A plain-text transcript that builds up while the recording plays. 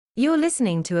You're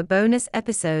listening to a bonus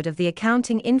episode of the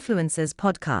Accounting Influencers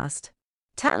podcast,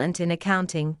 Talent in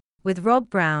Accounting, with Rob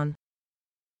Brown.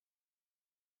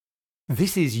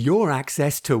 This is your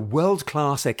access to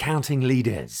world-class accounting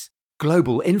leaders,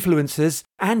 global influencers,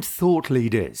 and thought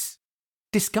leaders.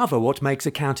 Discover what makes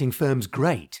accounting firms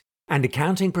great and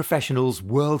accounting professionals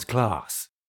world-class.